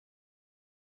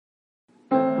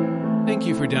Thank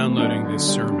you for downloading this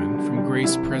sermon from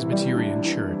Grace Presbyterian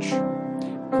Church.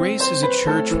 Grace is a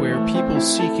church where people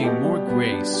seeking more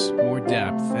grace, more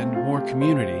depth, and more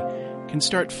community can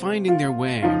start finding their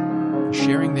way and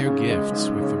sharing their gifts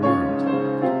with the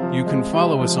world. You can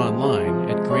follow us online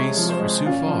at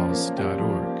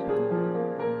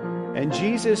graceforsiouxfalls.org. And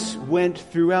Jesus went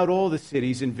throughout all the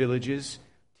cities and villages,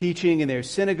 teaching in their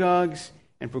synagogues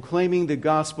and proclaiming the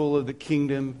gospel of the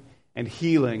kingdom and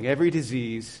healing every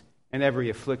disease and every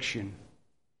affliction.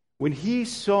 When he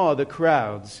saw the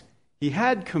crowds, he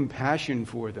had compassion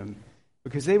for them,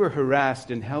 because they were harassed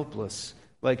and helpless,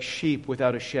 like sheep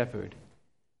without a shepherd.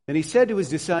 Then he said to his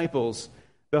disciples,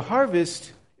 "The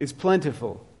harvest is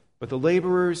plentiful, but the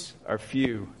laborers are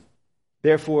few.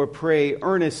 Therefore pray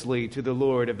earnestly to the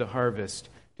Lord of the harvest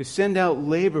to send out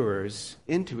laborers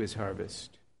into his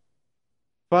harvest."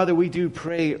 Father, we do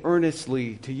pray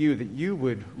earnestly to you that you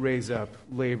would raise up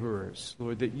laborers,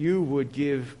 Lord, that you would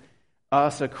give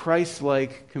us a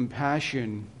Christ-like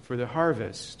compassion for the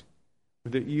harvest,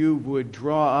 that you would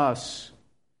draw us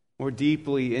more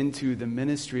deeply into the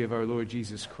ministry of our Lord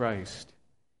Jesus Christ.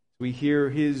 We hear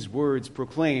his words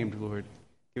proclaimed, Lord.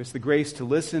 Give us the grace to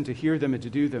listen, to hear them, and to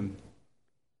do them.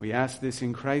 We ask this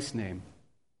in Christ's name.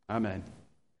 Amen.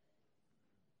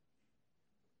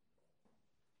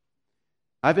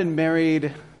 I've been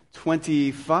married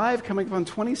 25, coming up on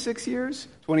 26 years,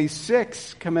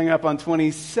 26, coming up on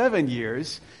 27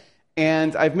 years,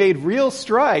 and I've made real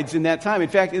strides in that time. In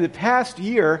fact, in the past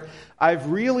year,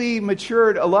 I've really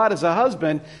matured a lot as a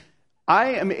husband.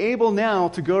 I am able now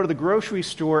to go to the grocery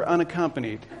store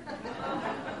unaccompanied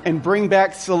and bring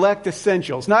back select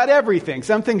essentials. Not everything.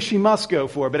 Some things she must go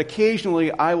for, but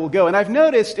occasionally I will go. And I've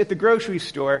noticed at the grocery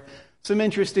store some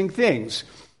interesting things.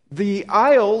 The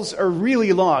aisles are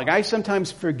really long. I sometimes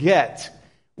forget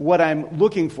what I'm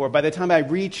looking for by the time I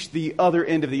reach the other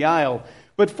end of the aisle.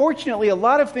 But fortunately, a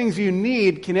lot of things you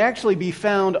need can actually be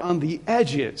found on the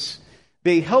edges.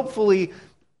 They helpfully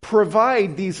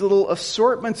provide these little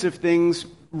assortments of things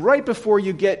right before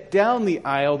you get down the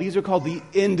aisle. These are called the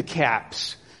end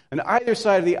caps. On either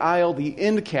side of the aisle, the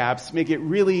end caps make it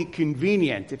really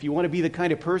convenient. If you want to be the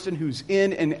kind of person who's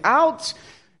in and out,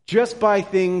 just buy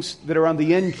things that are on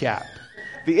the end cap.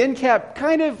 The end cap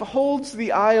kind of holds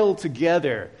the aisle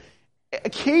together.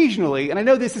 Occasionally, and I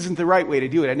know this isn't the right way to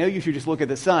do it, I know you should just look at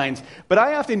the signs, but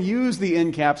I often use the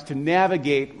end caps to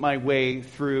navigate my way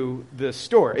through the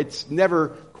store. It's never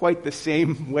quite the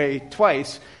same way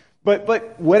twice,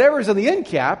 but whatever's on the end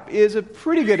cap is a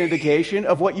pretty good indication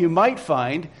of what you might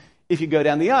find if you go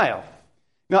down the aisle.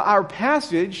 Now, our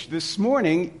passage this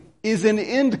morning is an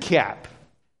end cap.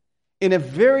 In a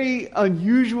very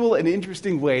unusual and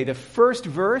interesting way. The first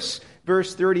verse,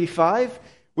 verse 35,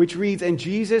 which reads, "And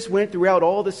Jesus went throughout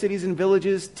all the cities and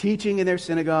villages, teaching in their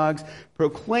synagogues,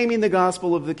 proclaiming the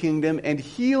gospel of the kingdom, and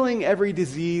healing every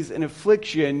disease and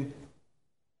affliction."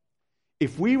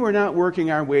 If we were not working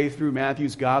our way through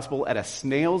Matthew's gospel at a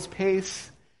snail's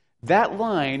pace, that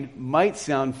line might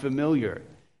sound familiar.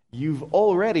 You've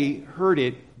already heard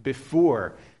it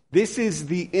before. This is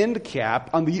the end cap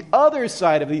on the other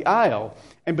side of the aisle.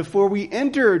 And before we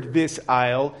entered this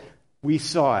aisle, we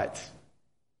saw it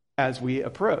as we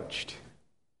approached.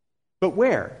 But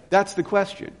where? That's the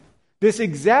question. This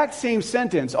exact same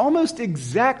sentence, almost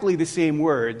exactly the same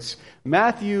words,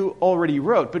 Matthew already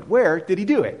wrote. But where did he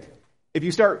do it? If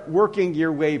you start working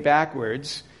your way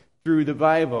backwards through the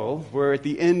Bible, we're at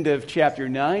the end of chapter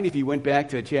 9. If you went back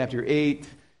to chapter 8,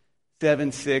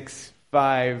 7, 6,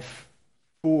 5,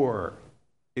 4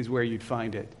 is where you'd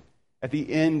find it. At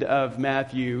the end of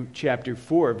Matthew chapter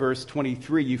 4, verse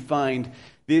 23, you find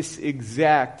this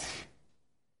exact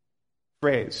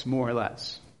phrase, more or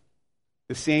less.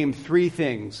 The same three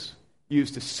things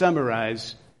used to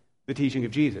summarize the teaching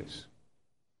of Jesus.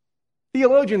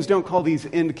 Theologians don't call these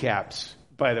end caps,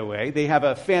 by the way. They have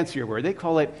a fancier word. They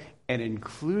call it an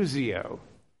inclusio.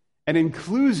 An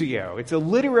inclusio. It's a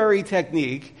literary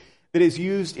technique that is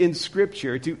used in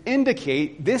Scripture to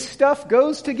indicate this stuff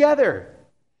goes together.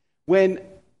 When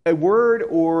a word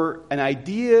or an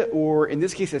idea, or in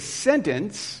this case a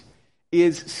sentence,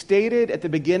 is stated at the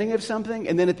beginning of something,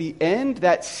 and then at the end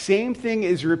that same thing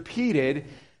is repeated,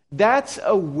 that's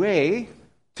a way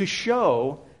to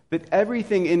show that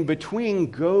everything in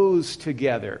between goes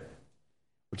together.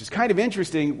 Which is kind of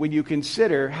interesting when you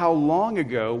consider how long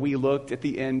ago we looked at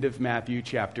the end of Matthew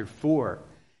chapter 4.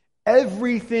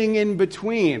 Everything in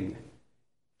between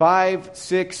 5,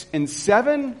 6, and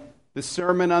 7, the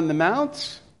Sermon on the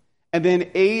Mount, and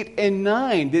then 8 and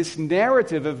 9, this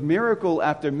narrative of miracle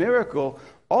after miracle,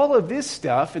 all of this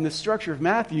stuff in the structure of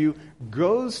Matthew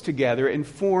goes together and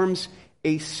forms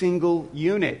a single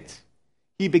unit.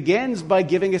 He begins by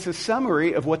giving us a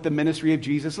summary of what the ministry of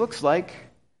Jesus looks like.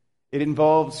 It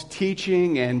involves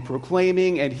teaching and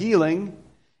proclaiming and healing.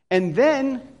 And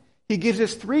then he gives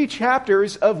us 3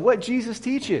 chapters of what Jesus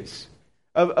teaches,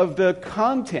 of the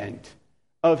content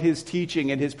of his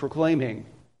teaching and his proclaiming.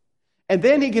 And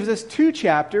then he gives us 2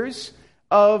 chapters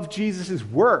of Jesus'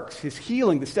 works, his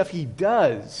healing, the stuff he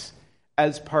does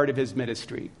as part of his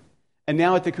ministry. And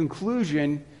now at the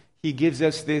conclusion, he gives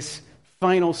us this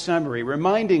final summary,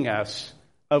 reminding us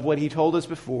of what he told us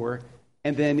before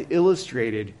and then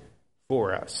illustrated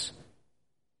for us.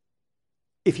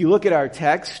 If you look at our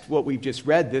text, what we've just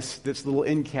read, this little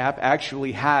end cap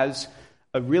actually has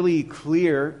a really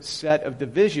clear set of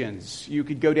divisions. You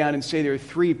could go down and say there are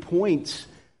 3 points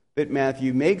that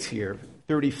Matthew makes here.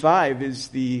 35 is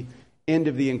the end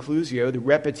of the inclusio, the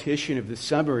repetition of the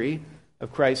summary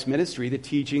of Christ's ministry, the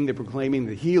teaching, the proclaiming,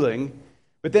 the healing.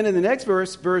 But then in the next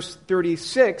verse, verse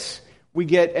 36, we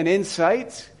get an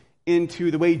insight into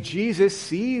the way Jesus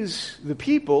sees the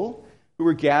people who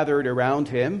are gathered around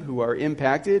him, who are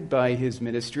impacted by his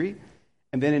ministry.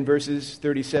 And then in verses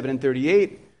 37 and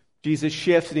 38, Jesus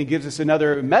shifts and he gives us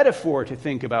another metaphor to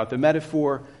think about, the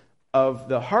metaphor of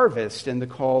the harvest and the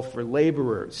call for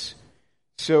laborers.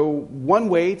 So one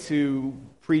way to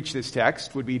preach this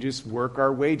text would be just work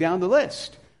our way down the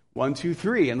list. 1, 2,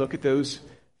 3, and look at those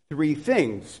 3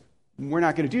 things. We're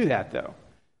not going to do that, though.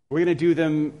 We're going to do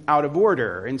them out of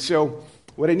order. And so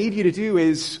what I need you to do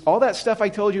is, all that stuff I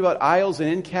told you about aisles and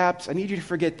end caps, I need you to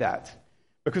forget that.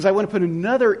 Because I want to put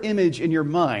another image in your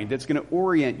mind that's going to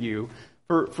orient you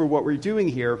for what we're doing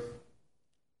here.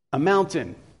 A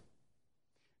mountain.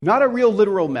 Not a real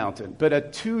literal mountain, but a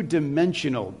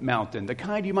 2-dimensional mountain, the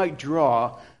kind you might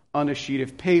draw on a sheet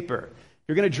of paper.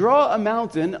 You're going to draw a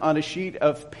mountain on a sheet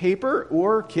of paper,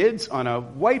 or kids on a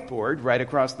whiteboard right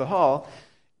across the hall.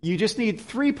 You just need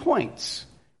 3 points,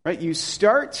 right? You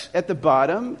start at the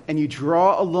bottom and you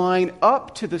draw a line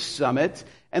up to the summit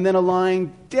and then a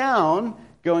line down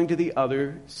going to the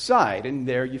other side. And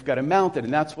there you've got a mountain.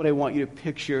 And that's what I want you to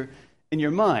picture in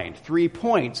your mind. 3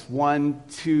 points, 1,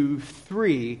 2,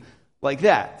 3, like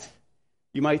that.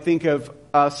 You might think of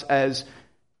us as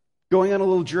going on a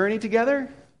little journey together.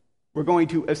 We're going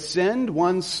to ascend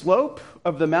one slope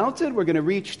of the mountain. We're going to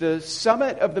reach the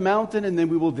summit of the mountain, and then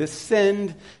we will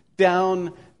descend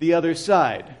down the other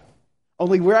side.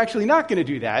 Only we're actually not going to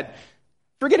do that.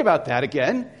 Forget about that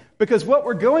again, because what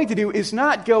we're going to do is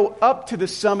not go up to the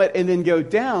summit and then go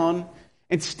down.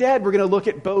 Instead, we're going to look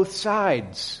at both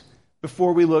sides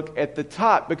before we look at the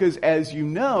top, because as you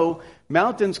know,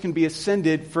 mountains can be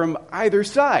ascended from either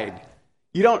side.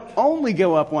 You don't only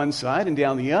go up one side and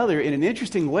down the other. In an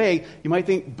interesting way, you might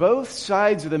think both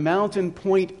sides of the mountain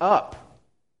point up.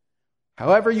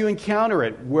 However you encounter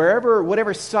it,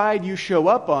 whatever side you show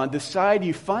up on, the side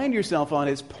you find yourself on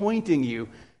is pointing you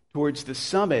towards the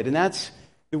summit. And that's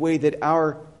the way that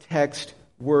our text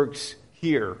works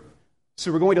here.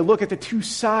 So we're going to look at the 2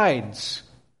 sides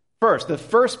first. The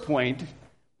first point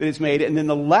that is made, and then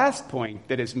the last point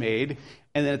that is made.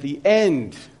 And then at the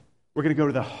end, we're going to go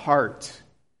to the heart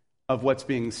of what's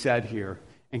being said here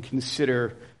and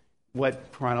consider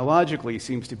what chronologically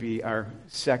seems to be our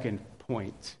second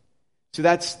point. So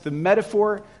that's the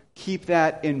metaphor. Keep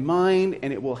that in mind,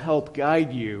 and it will help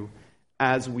guide you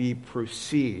as we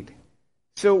proceed.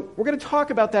 So we're going to talk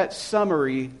about that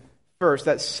summary first,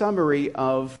 that summary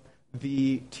of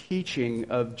the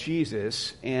teaching of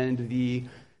Jesus and the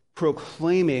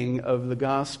proclaiming of the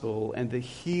gospel and the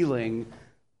healing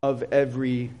of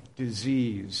every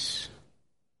disease.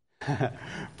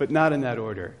 But not in that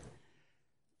order.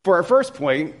 For our first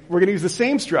point, we're going to use the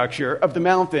same structure of the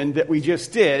mountain that we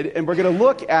just did, and we're going to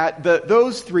look at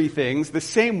those 3 things the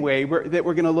same way that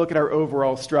we're going to look at our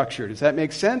overall structure. Does that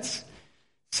make sense?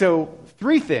 So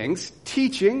 3 things: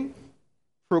 teaching,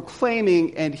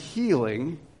 proclaiming, and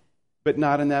healing, but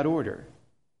not in that order.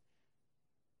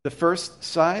 The first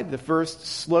side, the first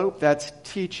slope, that's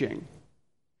teaching.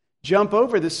 Jump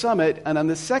over the summit, and on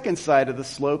the second side of the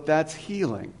slope, that's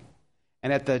healing.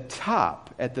 And at the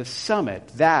top, at the summit,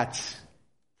 that's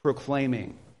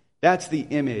proclaiming. That's the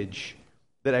image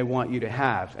that I want you to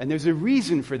have. And there's a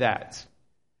reason for that.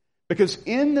 Because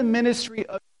in the ministry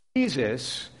of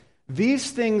Jesus,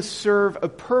 these things serve a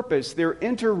purpose. They're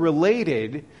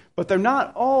interrelated, but they're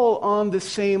not all on the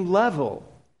same level.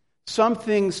 Some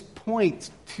things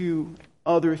point to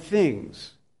other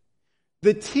things.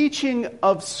 The teaching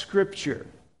of Scripture,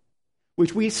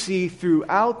 which we see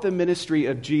throughout the ministry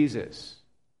of Jesus.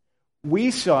 We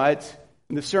saw it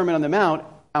in the Sermon on the Mount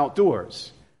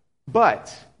outdoors.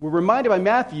 But we're reminded by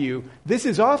Matthew, this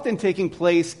is often taking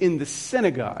place in the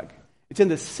synagogue. It's in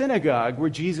the synagogue where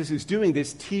Jesus is doing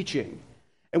this teaching.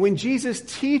 And when Jesus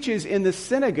teaches in the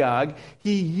synagogue,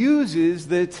 he uses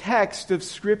the text of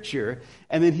Scripture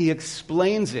and then he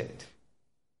explains it.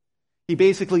 He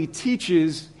basically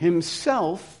teaches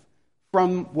himself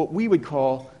from what we would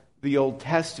call the Old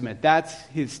Testament. That's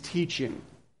his teaching.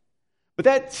 But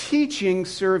that teaching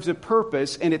serves a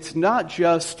purpose, and it's not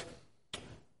just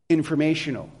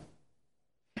informational.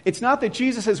 It's not that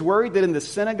Jesus is worried that in the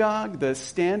synagogue the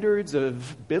standards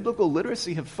of biblical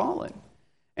literacy have fallen.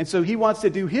 And so he wants to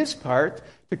do his part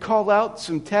to call out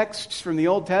some texts from the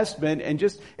Old Testament and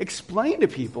just explain to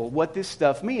people what this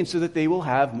stuff means so that they will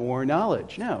have more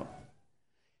knowledge. No.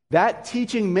 That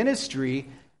teaching ministry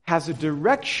has a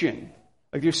direction.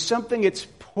 Like there's something it's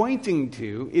pointing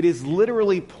to. It is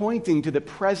literally pointing to the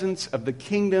presence of the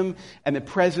kingdom and the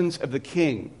presence of the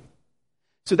king.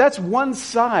 So that's one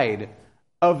side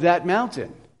of that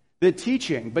mountain, the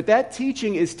teaching. But that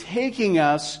teaching is taking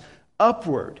us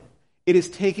upward. It is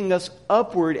taking us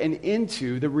upward and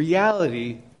into the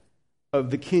reality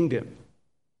of the kingdom.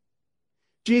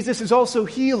 Jesus is also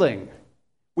healing.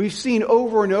 We've seen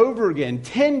over and over again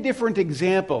 10 different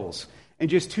examples in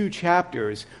just 2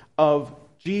 chapters of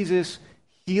Jesus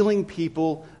healing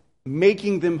people,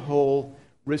 making them whole,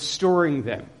 restoring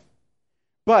them.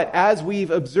 But as we've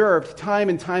observed time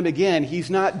and time again, he's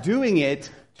not doing it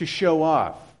to show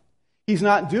off. He's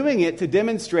not doing it to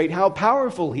demonstrate how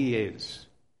powerful he is.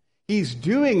 He's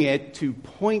doing it to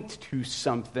point to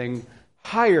something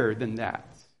higher than that.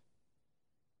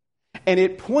 And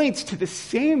it points to the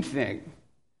same thing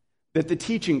that the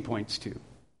teaching points to.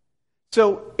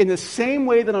 So in the same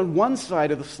way that on one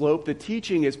side of the slope, the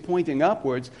teaching is pointing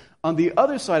upwards, on the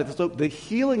other side of the slope, the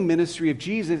healing ministry of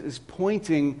Jesus is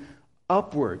pointing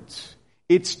upwards.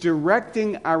 It's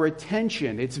directing our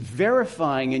attention. It's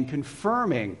verifying and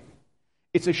confirming.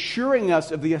 It's assuring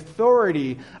us of the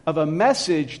authority of a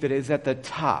message that is at the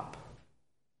top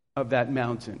of that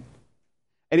mountain.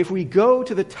 And if we go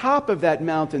to the top of that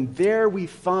mountain, there we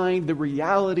find the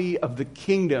reality of the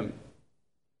kingdom.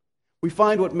 We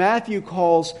find what Matthew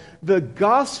calls the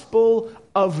gospel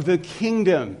of the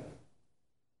kingdom.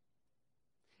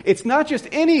 It's not just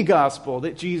any gospel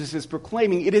that Jesus is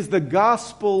proclaiming. It is the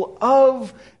gospel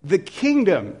of the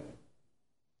kingdom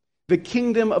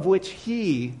of which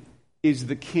he is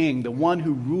the king, the one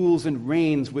who rules and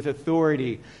reigns with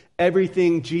authority.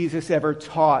 Everything Jesus ever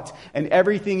taught and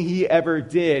everything he ever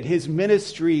did, his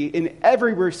ministry in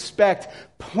every respect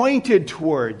pointed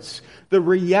towards the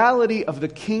reality of the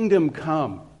kingdom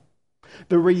come,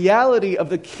 the reality of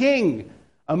the king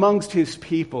amongst his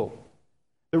people,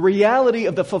 the reality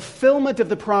of the fulfillment of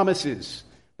the promises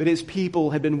that his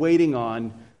people had been waiting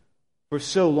on for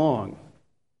so long.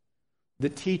 The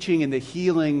teaching and the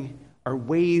healing are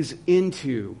ways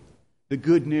into the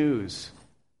good news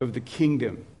of the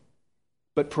kingdom.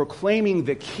 But proclaiming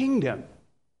the kingdom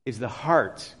is the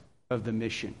heart of the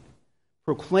mission.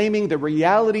 Proclaiming the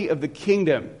reality of the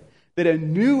kingdom, that a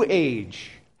new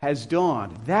age has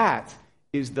dawned, that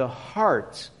is the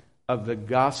heart of the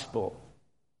gospel.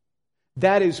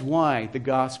 That is why the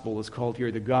gospel is called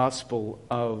here the gospel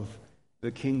of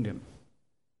the kingdom.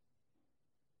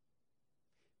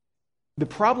 The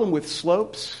problem with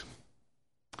slopes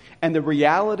and the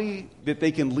reality that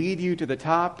they can lead you to the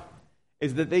top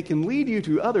is that they can lead you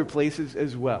to other places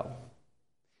as well.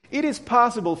 It is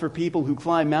possible for people who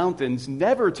climb mountains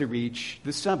never to reach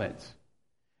the summit.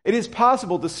 It is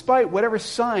possible, despite whatever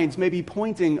signs may be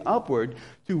pointing upward,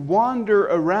 to wander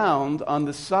around on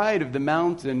the side of the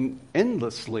mountain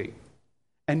endlessly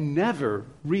and never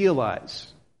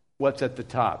realize what's at the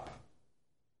top.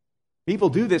 People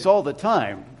do this all the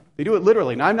time. They do it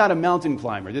literally. Now, I'm not a mountain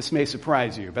climber. This may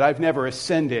surprise you, but I've never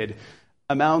ascended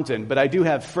a mountain. But I do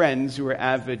have friends who are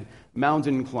avid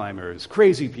mountain climbers.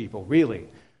 Crazy people, really.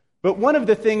 But one of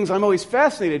the things I'm always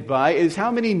fascinated by is how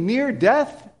many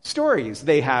near-death stories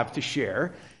they have to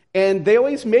share. And they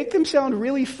always make them sound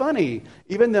really funny,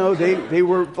 even though they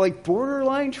were like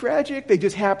borderline tragic. They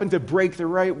just happened to break the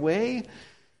right way.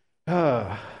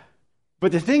 But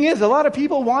the thing is, a lot of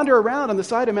people wander around on the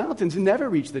side of mountains and never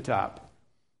reach the top.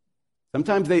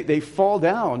 Sometimes they fall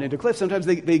down into cliffs. Sometimes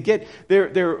they get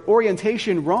their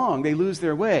orientation wrong. They lose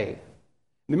their way.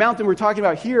 The mountain we're talking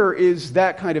about here is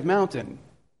that kind of mountain.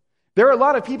 There are a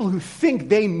lot of people who think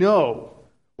they know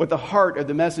what the heart of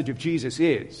the message of Jesus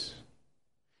is.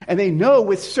 And they know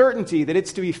with certainty that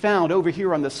it's to be found over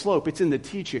here on the slope. It's in the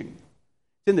teaching.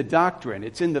 It's in the doctrine.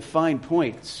 It's in the fine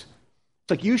points.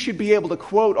 It's like you should be able to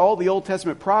quote all the Old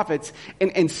Testament prophets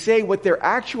and say what their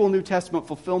actual New Testament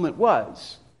fulfillment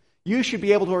was. You should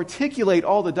be able to articulate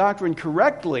all the doctrine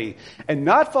correctly and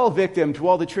not fall victim to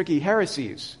all the tricky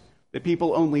heresies that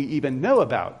people only even know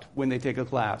about when they take a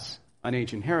class on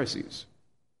ancient heresies.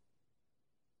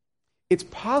 It's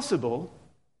possible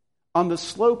on the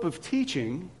slope of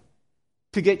teaching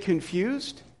to get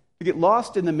confused, to get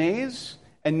lost in the maze,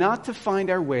 and not to find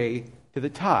our way to the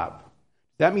top.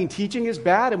 Does that mean teaching is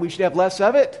bad and we should have less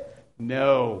of it?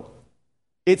 No.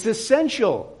 It's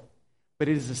essential. But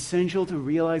it is essential to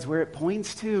realize where it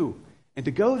points to and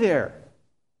to go there.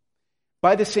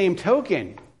 By the same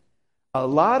token, a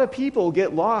lot of people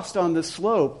get lost on the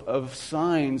slope of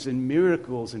signs and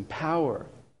miracles and power,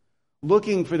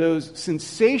 looking for those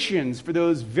sensations, for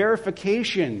those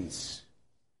verifications,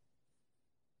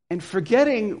 and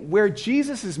forgetting where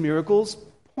Jesus' miracles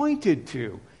pointed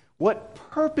to, what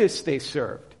purpose they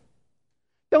served.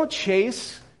 Don't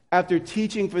chase after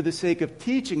teaching for the sake of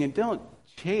teaching, and don't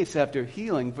chase after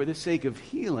healing for the sake of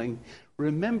healing.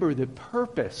 Remember the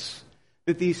purpose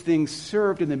that these things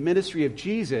served in the ministry of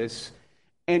Jesus,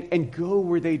 and go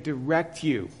where they direct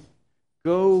you.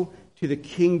 Go to the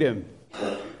kingdom.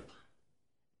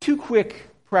 Two quick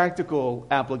practical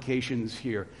applications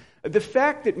here. The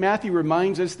fact that Matthew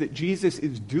reminds us that Jesus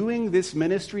is doing this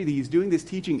ministry, that he's doing this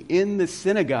teaching in the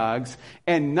synagogues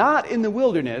and not in the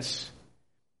wilderness,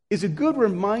 is a good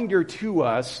reminder to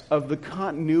us of the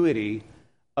continuity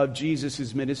of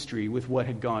Jesus' ministry with what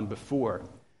had gone before.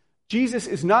 Jesus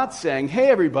is not saying, hey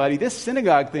everybody, this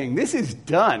synagogue thing, this is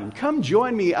done. Come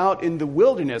join me out in the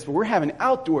wilderness where we're having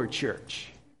outdoor church.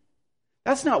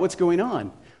 That's not what's going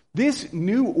on. This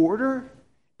new order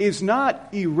is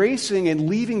not erasing and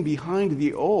leaving behind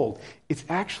the old. It's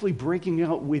actually breaking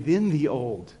out within the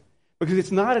old. Because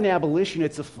it's not an abolition,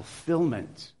 it's a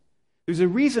fulfillment. There's a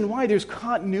reason why there's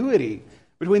continuity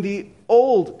between the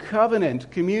old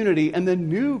covenant community and the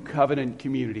new covenant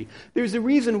community. There's a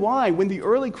reason why when the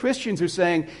early Christians are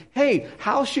saying, hey,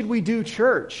 how should we do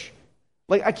church?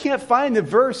 Like, I can't find the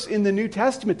verse in the New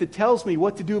Testament that tells me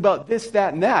what to do about this,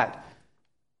 that, and that.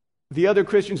 The other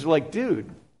Christians are like, dude,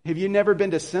 have you never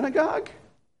been to synagogue?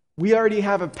 We already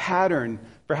have a pattern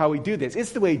for how we do this.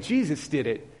 It's the way Jesus did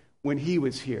it when he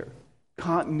was here.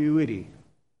 Continuity.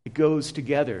 It goes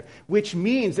together, which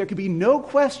means there could be no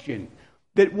question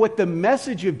that what the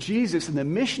message of Jesus and the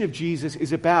mission of Jesus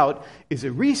is about is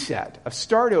a reset, a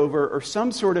start over, or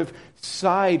some sort of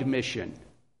side mission.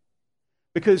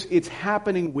 Because it's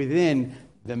happening within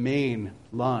the main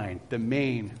line, the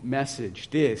main message.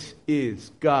 This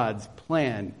is God's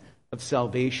plan of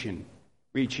salvation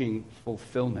reaching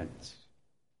fulfillment.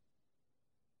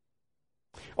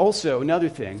 Also, another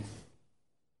thing,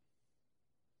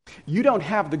 you don't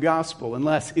have the gospel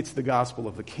unless it's the gospel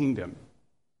of the kingdom.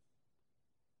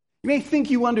 You may think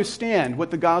you understand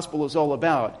what the gospel is all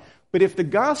about, but if the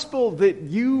gospel that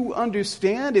you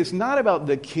understand is not about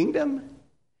the kingdom,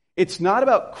 it's not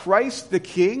about Christ the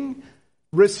King,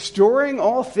 restoring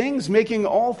all things, making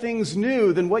all things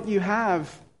new, then what you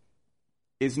have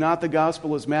is not the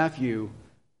gospel as Matthew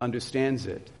understands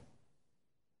it.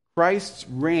 Christ's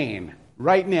reign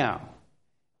right now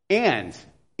and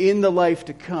in the life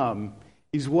to come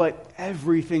is what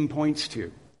everything points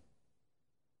to.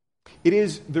 It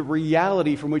is the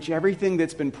reality from which everything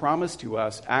that's been promised to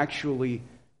us actually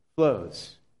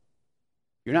flows.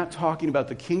 You're not talking about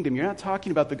the kingdom. You're not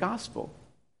talking about the gospel.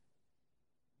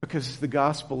 Because the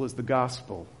gospel is the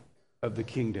gospel of the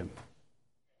kingdom.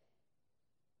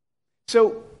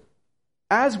 So,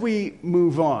 as we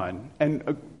move on,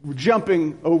 and we're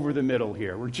jumping over the middle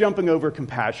here. We're jumping over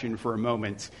compassion for a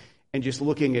moment and just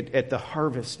looking at the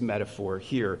harvest metaphor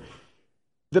here.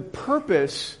 The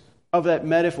purpose of that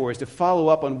metaphor is to follow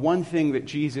up on one thing that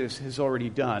Jesus has already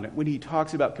done. When he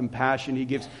talks about compassion, he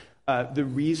gives the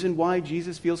reason why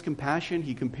Jesus feels compassion.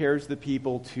 He compares the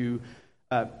people to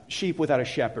sheep without a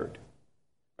shepherd.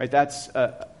 Right? That's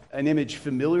an image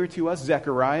familiar to us.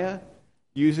 Zechariah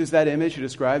uses that image to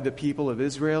describe the people of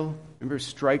Israel. Remember,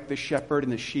 strike the shepherd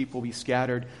and the sheep will be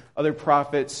scattered. Other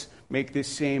prophets make this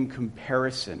same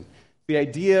comparison. The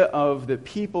idea of the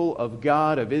people of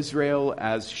God, of Israel,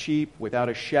 as sheep without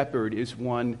a shepherd is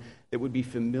one that would be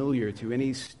familiar to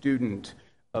any student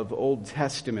of Old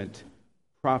Testament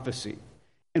prophecy.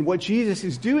 And what Jesus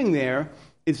is doing there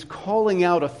is calling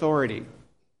out authority.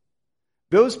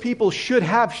 Those people should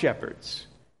have shepherds.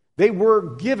 They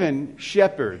were given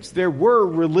shepherds. There were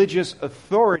religious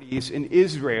authorities in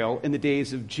Israel in the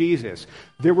days of Jesus.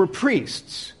 There were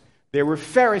priests. There were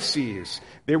Pharisees.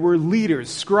 There were leaders,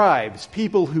 scribes,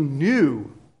 people who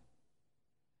knew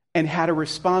and had a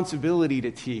responsibility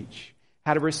to teach,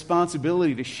 had a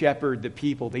responsibility to shepherd the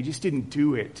people. They just didn't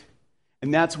do it.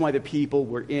 And that's why the people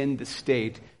were in the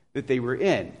state that they were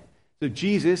in. So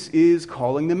Jesus is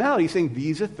calling them out. He's saying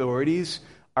these authorities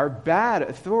are bad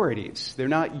authorities. They're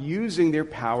not using their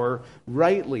power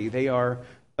rightly. They are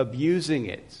abusing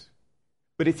it.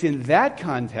 But it's in that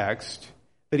context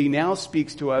that he now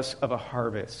speaks to us of a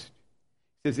harvest.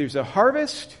 He says there's a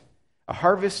harvest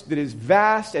that is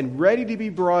vast and ready to be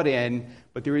brought in,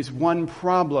 but there is one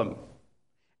problem,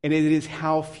 and it is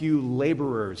how few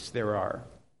laborers there are.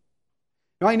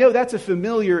 Now, I know that's a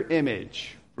familiar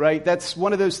image, right? That's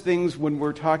one of those things when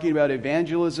we're talking about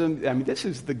evangelism. I mean, this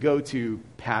is the go-to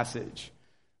passage,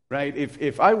 right?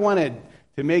 If I wanted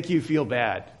to make you feel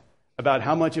bad about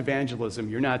how much evangelism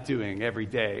you're not doing every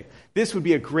day, this would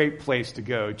be a great place to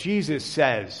go. Jesus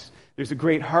says there's a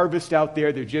great harvest out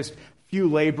there. There's just few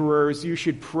laborers. You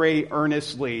should pray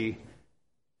earnestly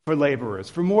for laborers,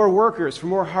 for more workers, for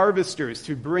more harvesters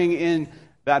to bring in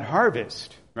that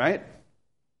harvest, right?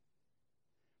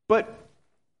 But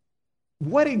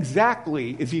what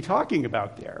exactly is he talking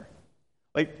about there?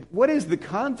 Like, what is the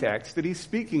context that he's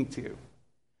speaking to?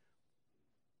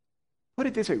 Put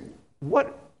it this way,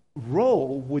 what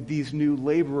role would these new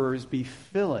laborers be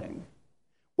filling?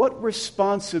 What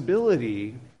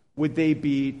responsibility would they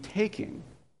be taking?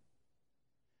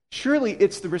 Surely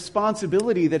it's the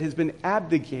responsibility that has been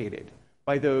abdicated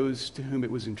by those to whom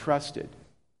it was entrusted.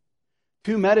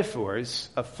 Two metaphors,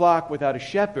 a flock without a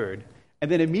shepherd, and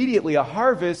then immediately a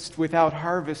harvest without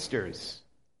harvesters.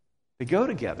 They go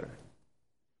together.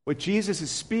 What Jesus is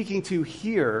speaking to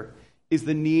here is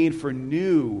the need for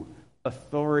new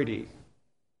authority.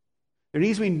 There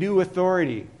needs to be new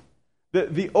authority.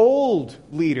 The old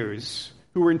leaders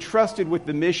who were entrusted with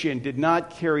the mission did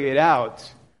not carry it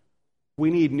out. We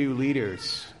need new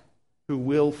leaders who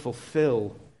will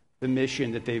fulfill the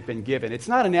mission that they've been given. It's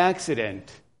not an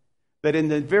accident that in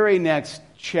the very next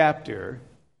chapter,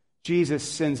 Jesus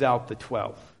sends out the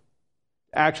 12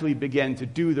 to actually begin to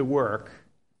do the work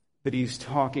that he's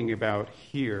talking about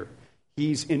here.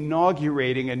 He's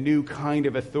inaugurating a new kind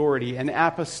of authority, an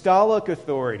apostolic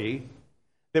authority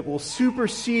that will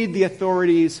supersede the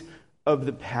authorities of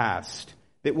the past,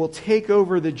 that will take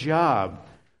over the job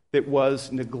that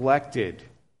was neglected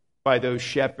by those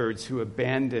shepherds who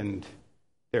abandoned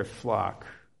their flock.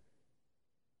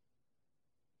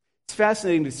 It's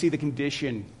fascinating to see the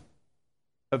condition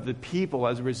of the people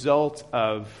as a result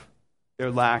of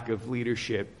their lack of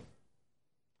leadership,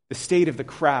 the state of the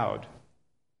crowd.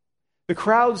 The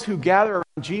crowds who gather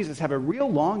around Jesus have a real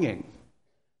longing.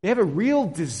 They have a real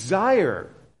desire.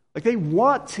 Like, they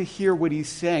want to hear what he's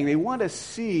saying. They want to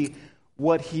see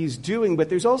what he's doing. But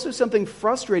there's also something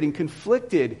frustrating,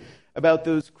 conflicted about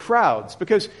those crowds.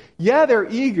 Because, yeah, they're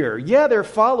eager. Yeah, they're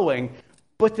following.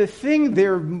 But the thing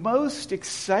they're most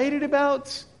excited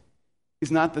about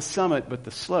is not the summit, but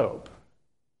the slope.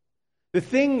 The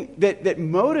thing that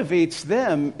motivates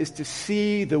them is to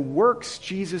see the works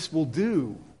Jesus will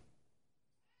do,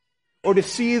 or to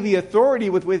see the authority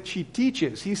with which he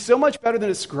teaches. He's so much better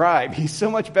than a scribe. He's so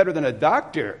much better than a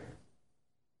doctor.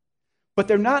 But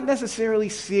they're not necessarily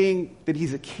seeing that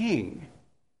he's a king.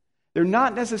 They're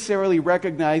not necessarily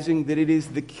recognizing that it is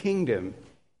the kingdom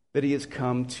that he has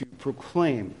come to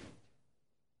proclaim.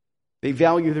 They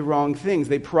value the wrong things.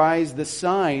 They prize the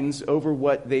signs over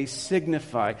what they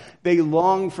signify. They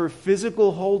long for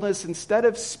physical wholeness instead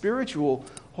of spiritual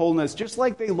wholeness, just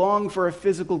like they long for a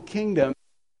physical kingdom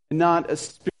and not a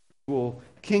spiritual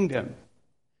kingdom.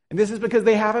 And this is because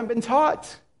they haven't been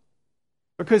taught,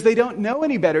 because they don't know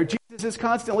any better. Jesus is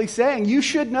constantly saying, you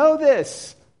should know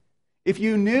this. If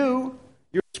you knew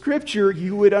your scripture,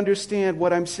 you would understand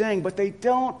what I'm saying. But they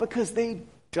don't, because they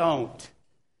don't.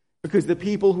 Because the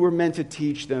people who were meant to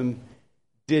teach them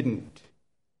didn't.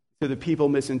 So the people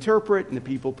misinterpret, and the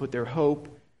people put their hope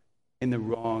in the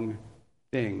wrong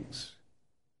things.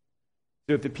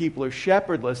 So if the people are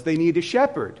shepherdless, they need a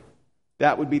shepherd.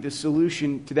 That would be the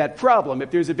solution to that problem.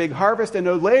 If there's a big harvest and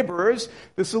no laborers,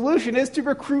 the solution is to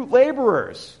recruit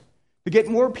laborers, to get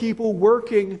more people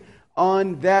working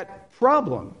on that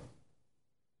problem.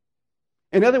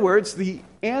 In other words, the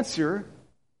answer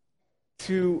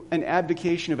to an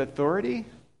abdication of authority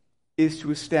is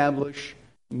to establish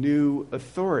new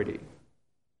authority.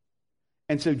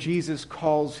 And so Jesus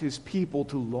calls his people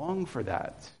to long for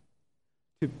that,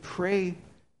 to pray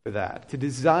for that, to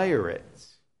desire it,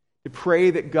 to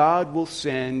pray that God will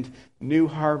send new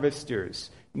harvesters,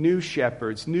 new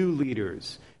shepherds, new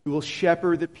leaders who will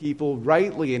shepherd the people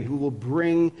rightly and who will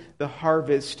bring the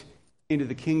harvest into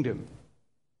the kingdom.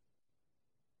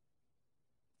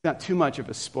 It's not too much of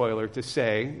a spoiler to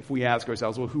say, if we ask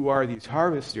ourselves, well, who are these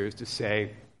harvesters, to say,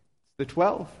 it's the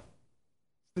 12.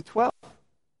 It's the 12.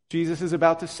 Jesus is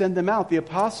about to send them out, the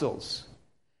apostles.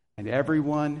 and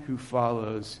everyone who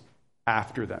follows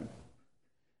after them.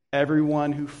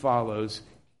 Everyone who follows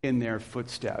in their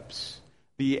footsteps.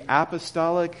 The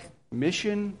apostolic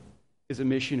mission is a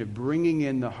mission of bringing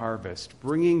in the harvest,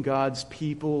 bringing God's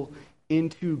people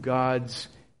into God's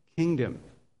kingdom.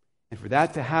 And for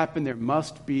that to happen, there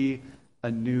must be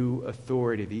a new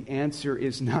authority. The answer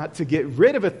is not to get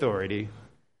rid of authority.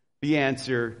 The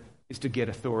answer is to get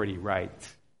authority right,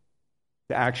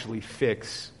 to actually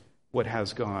fix what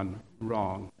has gone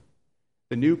wrong.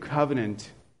 The new covenant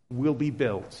will be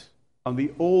built on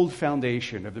the old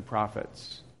foundation of the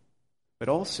prophets, but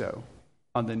also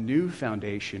on the new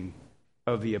foundation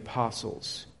of the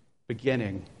apostles,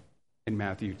 beginning in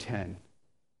Matthew 10.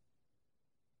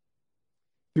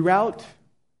 Throughout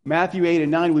Matthew 8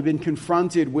 and 9, we've been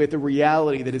confronted with a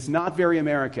reality that is not very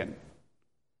American,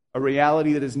 a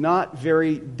reality that is not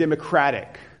very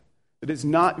democratic, that is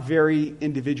not very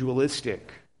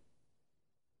individualistic,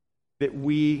 that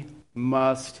we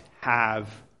must have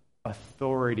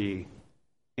authority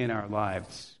in our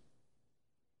lives.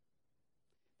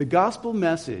 The gospel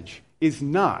message is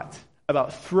not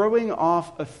about throwing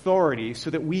off authority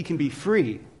so that we can be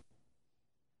free.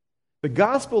 The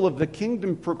gospel of the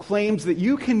kingdom proclaims that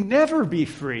you can never be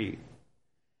free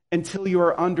until you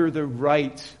are under the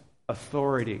right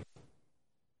authority.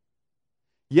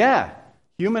 Yeah,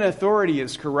 human authority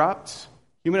is corrupt.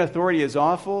 Human authority is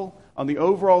awful. On the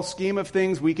overall scheme of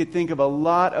things, we could think of a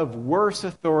lot of worse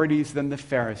authorities than the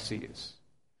Pharisees.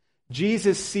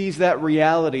 Jesus sees that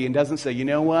reality and doesn't say, you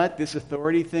know what, this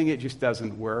authority thing, it just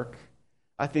doesn't work.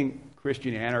 I think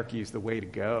Christian anarchy is the way to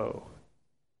go,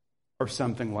 or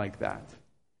something like that.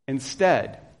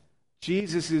 Instead,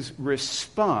 Jesus'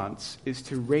 response is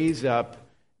to raise up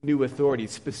new authority,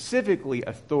 specifically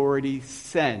authority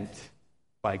sent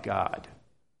by God.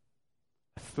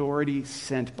 Authority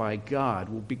sent by God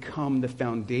will become the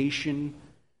foundation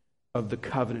of the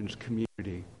covenant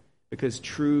community, because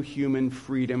true human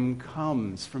freedom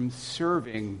comes from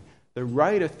serving the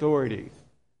right authority,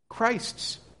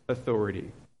 Christ's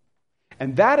authority.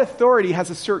 And that authority has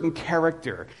a certain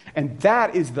character, and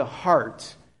that is the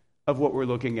heart of what we're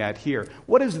looking at here.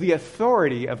 What is the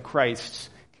authority of Christ's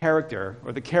character,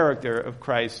 or the character of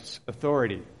Christ's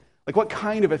authority? Like, what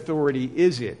kind of authority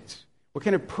is it? What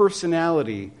kind of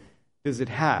personality does it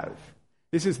have?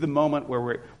 This is the moment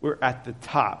where we're at the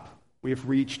top. We have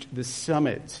reached the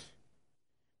summit.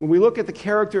 When we look at the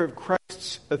character of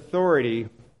Christ's authority,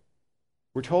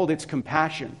 we're told it's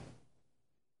compassion.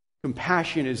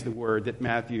 Compassion is the word that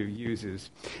Matthew uses.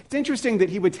 It's interesting that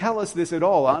he would tell us this at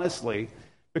all, honestly,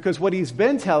 because what he's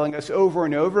been telling us over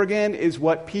and over again is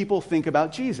what people think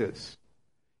about Jesus.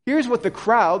 Here's what the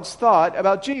crowds thought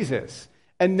about Jesus.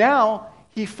 And now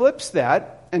he flips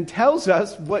that and tells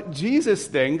us what Jesus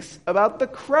thinks about the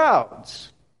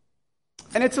crowds.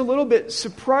 And it's a little bit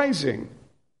surprising.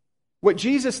 What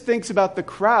Jesus thinks about the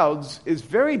crowds is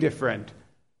very different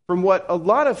from what a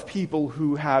lot of people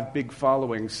who have big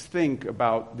followings think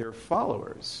about their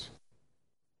followers.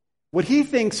 What he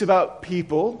thinks about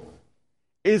people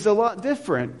is a lot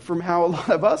different from how a lot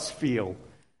of us feel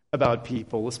about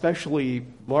people, especially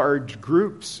large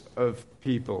groups of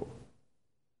people.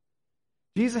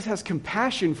 Jesus has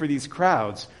compassion for these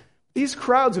crowds. These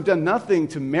crowds have done nothing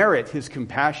to merit his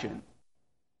compassion.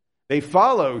 They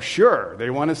follow, sure. They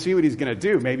want to see what he's going to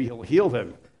do. Maybe he'll heal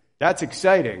them. That's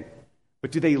exciting.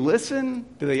 But do they listen?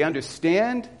 Do they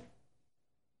understand?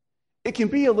 It can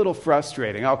be a little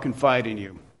frustrating, I'll confide in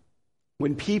you,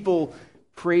 when people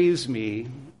praise me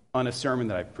on a sermon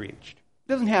that I've preached.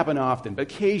 It doesn't happen often, but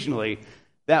occasionally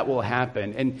that will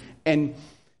happen. And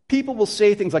people will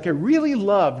say things like, I really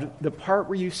loved the part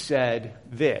where you said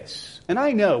this. And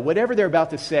I know, whatever they're about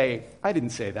to say, I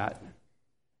didn't say that.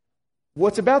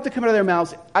 What's about to come out of their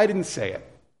mouths, I didn't say it.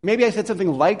 Maybe I said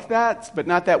something like that, but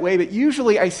not that way. But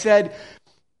usually I said,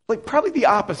 like, probably the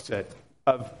opposite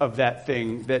of that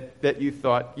thing that you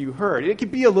thought you heard. It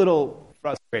could be a little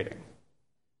frustrating.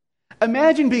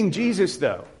 Imagine being Jesus,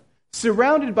 though,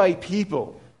 surrounded by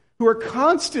people who are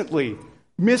constantly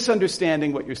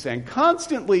misunderstanding what you're saying,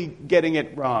 constantly getting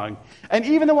it wrong. And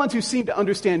even the ones who seem to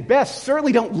understand best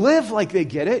certainly don't live like they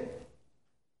get it.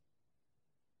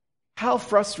 How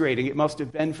frustrating it must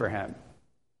have been for him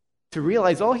to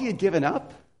realize all he had given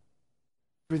up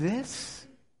for this,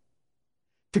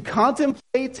 to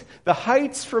contemplate the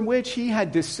heights from which he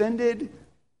had descended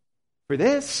for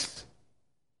this.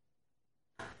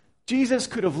 Jesus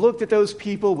could have looked at those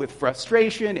people with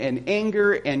frustration and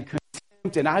anger and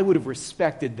contempt, and I would have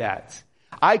respected that.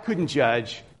 I couldn't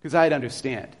judge because I'd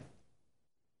understand.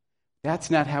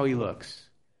 That's not how he looks.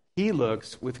 He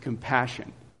looks with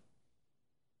compassion.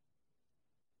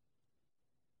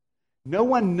 No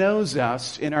one knows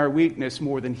us in our weakness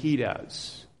more than he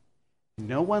does.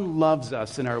 No one loves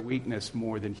us in our weakness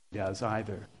more than he does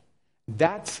either.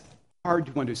 That's hard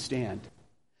to understand.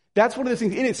 That's one of the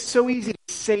things, and it's so easy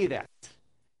to say that.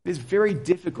 It is very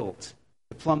difficult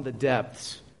to plumb the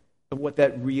depths of what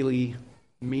that really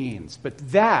means. But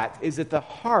that is at the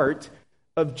heart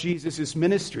of Jesus'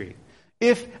 ministry.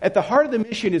 If at the heart of the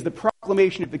mission is the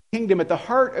proclamation of the kingdom, at the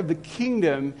heart of the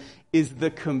kingdom is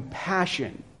the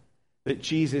compassion that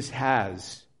Jesus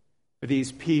has for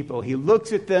these people. He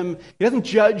looks at them, he doesn't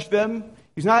judge them,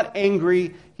 he's not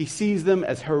angry, he sees them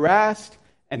as harassed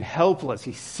and helpless.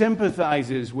 He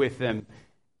sympathizes with them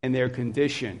and their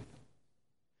condition.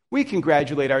 We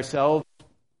congratulate ourselves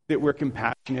that we're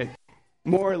compassionate,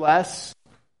 more or less.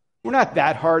 We're not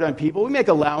that hard on people. We make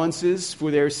allowances for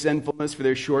their sinfulness, for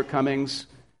their shortcomings.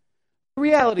 The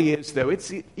reality is, though,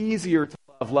 it's easier to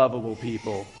love lovable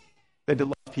people than to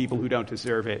love people who don't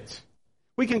deserve it.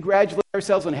 We congratulate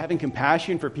ourselves on having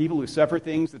compassion for people who suffer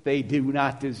things that they do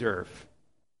not deserve,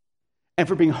 and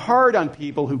for being hard on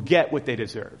people who get what they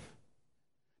deserve.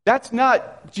 That's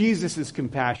not Jesus'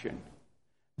 compassion.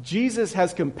 Jesus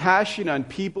has compassion on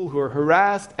people who are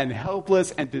harassed and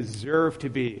helpless and deserve to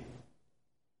be.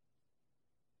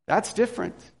 That's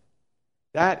different.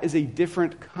 That is a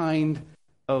different kind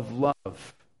of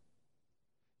love.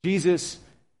 Jesus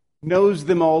knows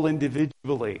them all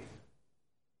individually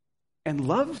and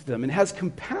loves them and has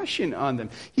compassion on them.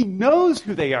 He knows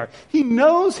who they are. He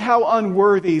knows how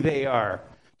unworthy they are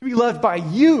to be loved by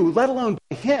you, let alone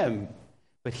by him.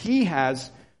 But he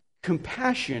has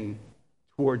compassion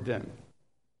toward them.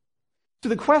 So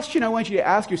the question I want you to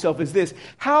ask yourself is this: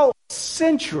 how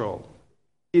central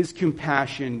is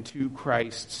compassion to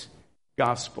Christ's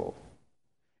gospel?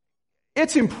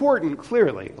 It's important,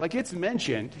 clearly. Like, it's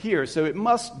mentioned here, so it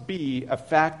must be a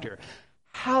factor.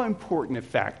 How important a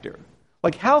factor?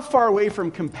 Like, how far away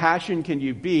from compassion can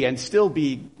you be and still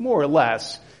be more or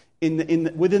less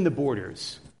within the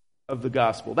borders of the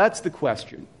gospel? That's the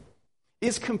question.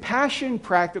 Is compassion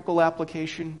practical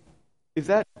application? Is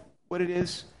that what it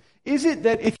is? Is it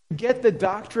that if you get the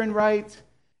doctrine right,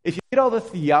 if you get all the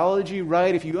theology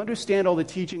right, if you understand all the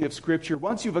teaching of Scripture,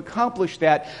 once you've accomplished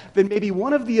that, then maybe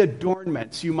one of the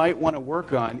adornments you might want to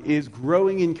work on is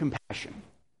growing in compassion.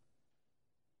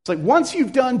 It's like once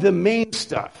you've done the main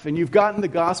stuff and you've gotten the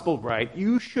gospel right,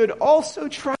 you should also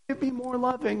try to be more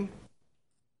loving,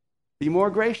 be more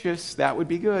gracious. That would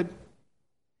be good.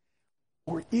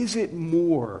 Or is it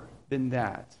more than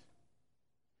that?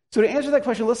 So to answer that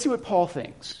question, let's see what Paul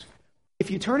thinks. If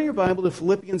you turn in your Bible to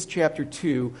Philippians chapter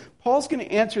 2, Paul's going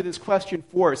to answer this question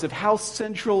for us of how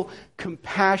central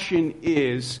compassion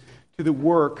is to the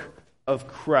work of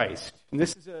Christ. And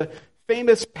this is a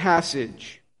famous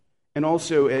passage and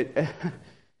also an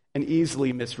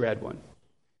easily misread one.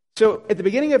 So at the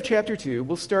beginning of chapter 2,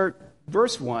 we'll start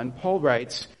verse 1. Paul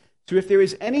writes, "So if there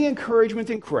is any encouragement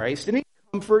in Christ, any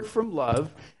comfort from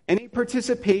love, any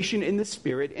participation in the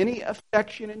Spirit, any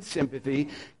affection and sympathy,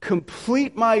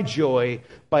 complete my joy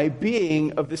by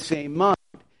being of the same mind,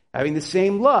 having the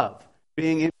same love,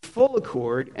 being in full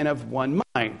accord and of one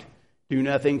mind. Do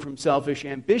nothing from selfish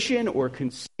ambition or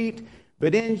conceit,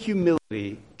 but in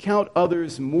humility count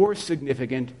others more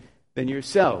significant than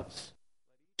yourselves.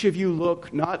 Each of you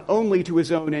look not only to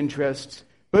his own interests,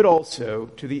 but also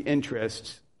to the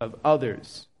interests of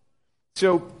others."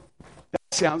 So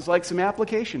that sounds like some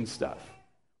application stuff.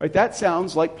 Right? That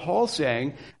sounds like Paul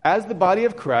saying, as the body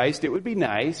of Christ, it would be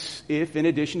nice if, in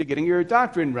addition to getting your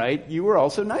doctrine right, you were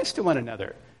also nice to one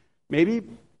another. Maybe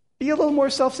be a little more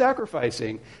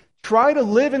self-sacrificing. Try to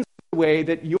live in such a way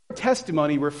that your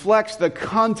testimony reflects the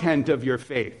content of your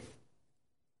faith.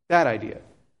 That idea.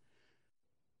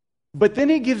 But then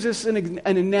he gives us an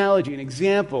analogy, an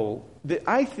example that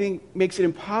I think makes it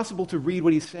impossible to read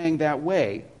what he's saying that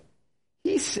way.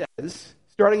 He says,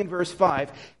 starting in verse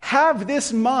 5, "Have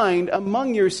this mind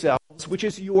among yourselves, which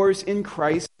is yours in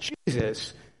Christ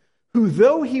Jesus, who,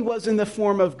 though he was in the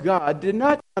form of God, did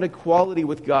not count equality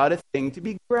with God a thing to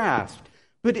be grasped,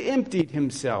 but emptied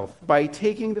himself by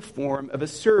taking the form of a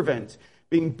servant.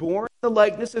 Being born in the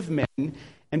likeness of men,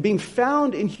 and being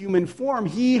found in human form,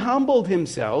 he humbled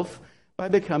himself by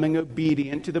becoming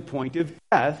obedient to the point of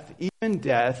death, even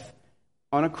death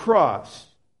on a cross."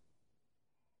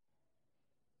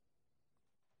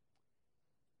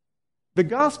 The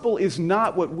gospel is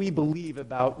not what we believe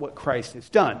about what Christ has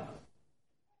done.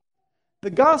 The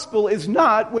gospel is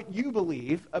not what you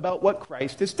believe about what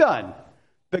Christ has done.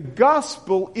 The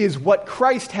gospel is what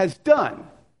Christ has done.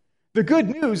 The good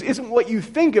news isn't what you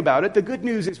think about it. The good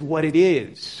news is what it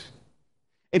is.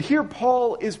 And here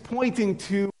Paul is pointing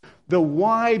to the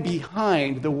why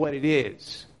behind the what it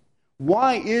is.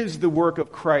 Why is the work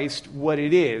of Christ what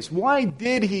it is? Why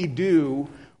did he do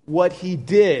what he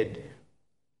did?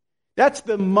 That's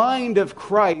the mind of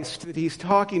Christ that he's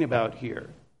talking about here.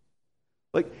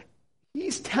 Like,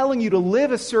 he's telling you to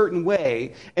live a certain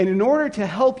way, and in order to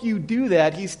help you do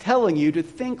that, he's telling you to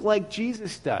think like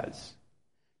Jesus does,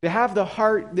 to have the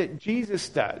heart that Jesus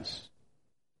does.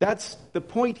 That's the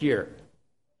point here.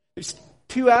 There's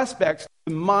two aspects of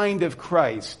the mind of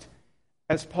Christ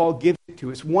as Paul gives it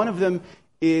to us. One of them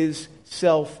is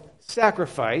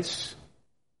self-sacrifice,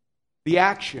 the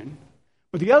action.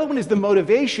 But the other one is the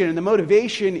motivation, and the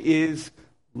motivation is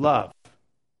love.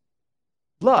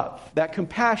 Love, that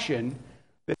compassion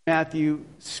that Matthew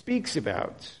speaks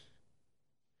about.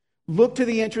 Look to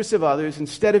the interests of others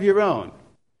instead of your own,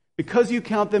 because you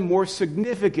count them more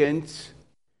significant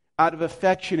out of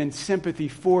affection and sympathy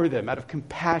for them, out of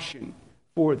compassion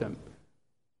for them.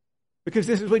 Because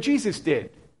this is what Jesus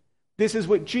did. This is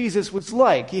what Jesus was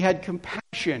like. He had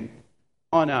compassion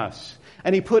on us.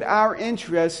 And he put our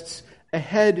interests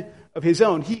ahead of his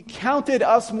own. He counted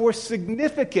us more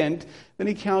significant than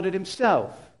he counted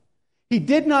himself. He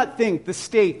did not think the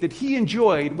state that he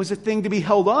enjoyed was a thing to be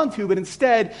held on to, but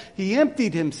instead he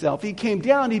emptied himself. He came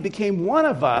down, he became one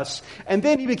of us, and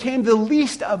then he became the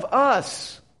least of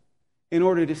us in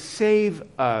order to save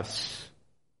us.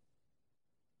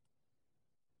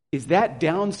 Is that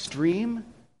downstream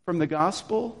from the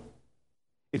gospel?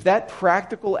 Is that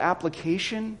practical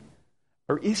application?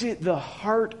 Or is it the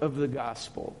heart of the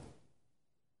gospel?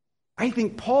 I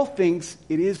think Paul thinks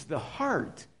it is the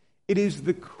heart. It is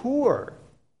the core.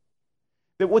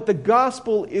 That what the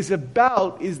gospel is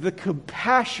about is the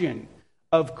compassion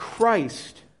of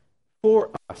Christ for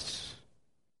us.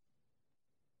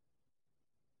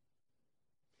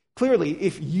 Clearly,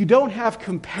 if you don't have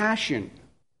compassion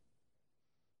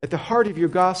at the heart of your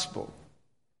gospel,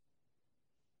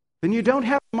 then you don't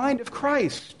have the mind of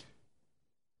Christ.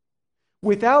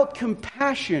 Without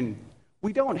compassion,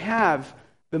 we don't have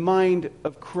the mind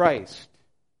of Christ.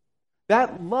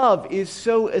 That love is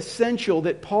so essential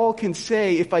that Paul can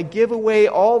say, if I give away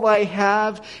all I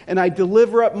have and I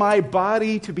deliver up my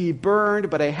body to be burned,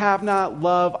 but I have not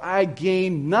love, I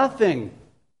gain nothing.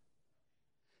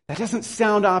 That doesn't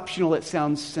sound optional, it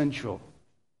sounds central.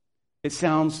 It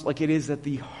sounds like it is at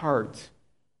the heart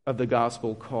of the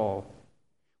gospel call,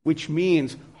 which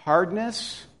means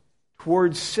hardness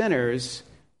towards sinners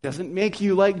doesn't make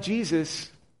you like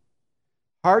Jesus.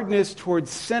 Hardness towards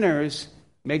sinners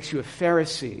makes you a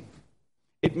Pharisee.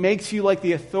 It makes you like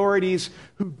the authorities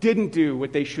who didn't do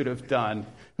what they should have done,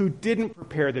 who didn't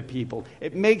prepare the people.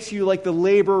 It makes you like the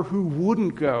laborer who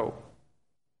wouldn't go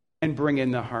and bring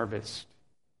in the harvest.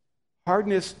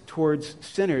 Hardness towards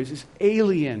sinners is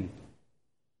alien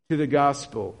to the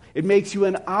gospel. It makes you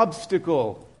an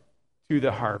obstacle to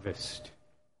the harvest.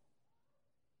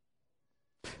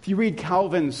 If you read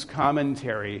Calvin's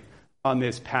commentary on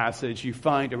this passage, you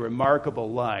find a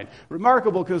remarkable line.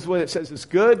 Remarkable because what it says is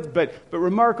good, but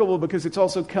remarkable because it's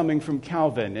also coming from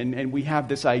Calvin. And we have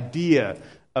this idea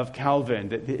of Calvin,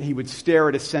 that he would stare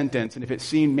at a sentence, and if it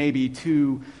seemed maybe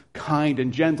too kind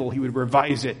and gentle, he would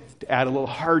revise it to add a little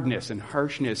hardness and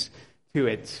harshness to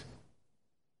it.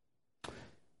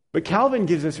 But Calvin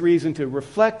gives us reason to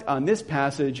reflect on this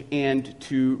passage and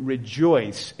to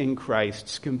rejoice in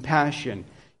Christ's compassion.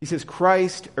 He says,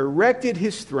 Christ erected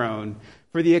his throne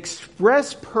for the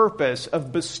express purpose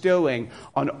of bestowing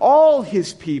on all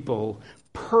his people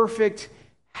perfect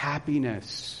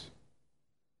happiness.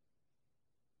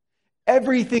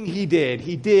 Everything he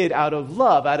did out of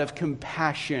love, out of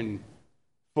compassion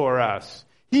for us.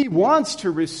 He wants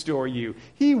to restore you.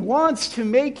 He wants to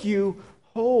make you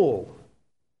whole.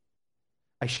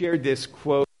 I shared this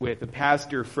quote with a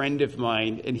pastor friend of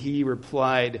mine, and he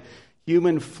replied,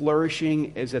 human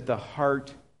flourishing is at the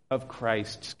heart of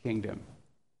Christ's kingdom.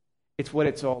 It's what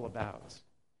it's all about.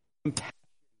 Compassion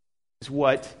is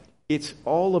what it's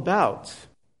all about.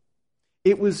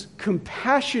 It was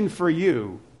compassion for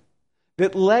you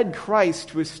that led Christ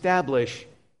to establish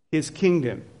his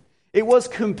kingdom. It was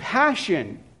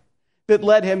compassion that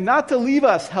led him not to leave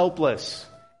us helpless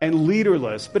and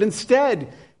leaderless, but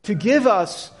instead to give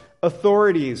us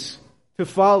authorities to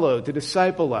follow, to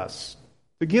disciple us,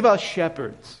 to give us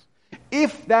shepherds.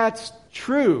 If that's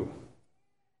true,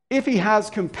 if he has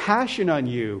compassion on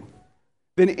you,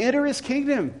 then enter his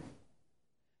kingdom.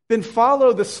 Then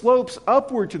follow the slopes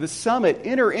upward to the summit.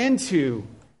 Enter into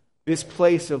this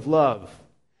place of love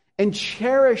and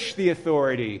cherish the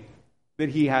authority that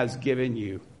he has given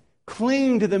you.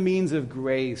 Cling to the means of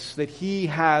grace that he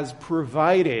has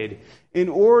provided in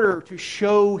order to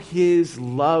show his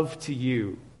love to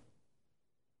you.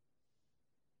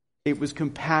 It was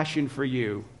compassion for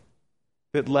you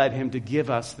that led him to give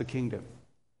us the kingdom.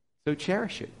 So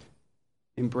cherish it.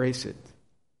 Embrace it.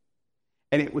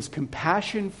 And it was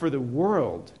compassion for the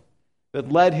world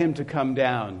that led him to come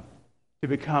down, to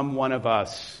become one of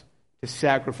us, to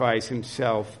sacrifice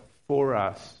himself for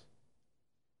us.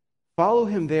 Follow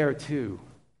him there too.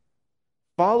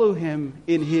 Follow him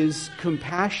in his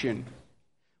compassion,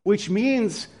 which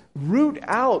means root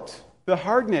out the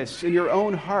hardness in your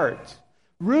own heart.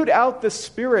 Root out the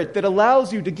spirit that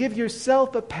allows you to give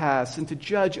yourself a pass and to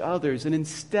judge others, and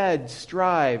instead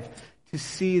strive to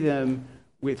see them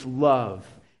with love.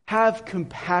 Have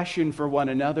compassion for one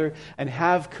another and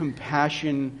have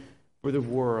compassion for the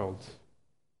world.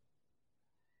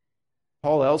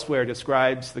 Paul elsewhere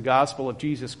describes the gospel of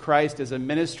Jesus Christ as a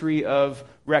ministry of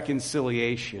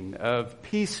reconciliation, of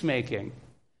peacemaking.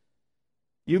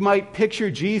 You might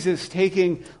picture Jesus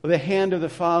taking the hand of the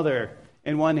Father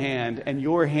in one hand and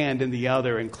your hand in the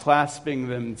other and clasping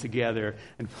them together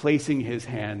and placing his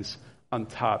hands on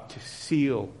top to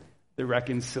seal the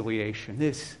reconciliation.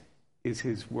 This is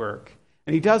his work.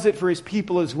 And he does it for his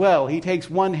people as well. He takes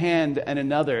one hand and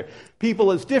another.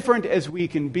 People as different as we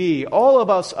can be, all of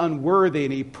us unworthy,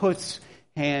 and he puts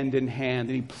hand in hand,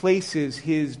 and he places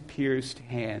his pierced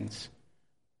hands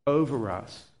over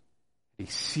us. He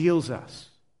seals us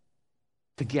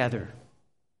together,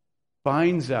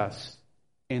 binds us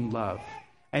in love,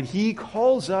 and he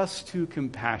calls us to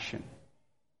compassion.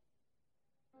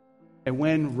 And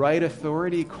when right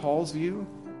authority calls you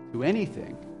to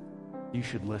anything, you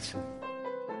should listen.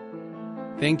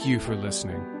 Thank you for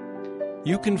listening.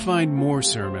 You can find more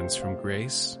sermons from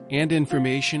Grace and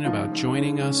information about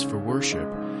joining us for worship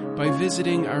by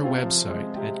visiting our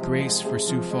website at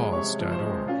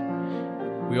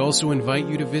graceforsiouxfalls.org. We also invite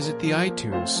you to visit the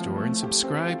iTunes store and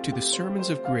subscribe to the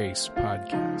Sermons of Grace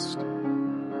podcast.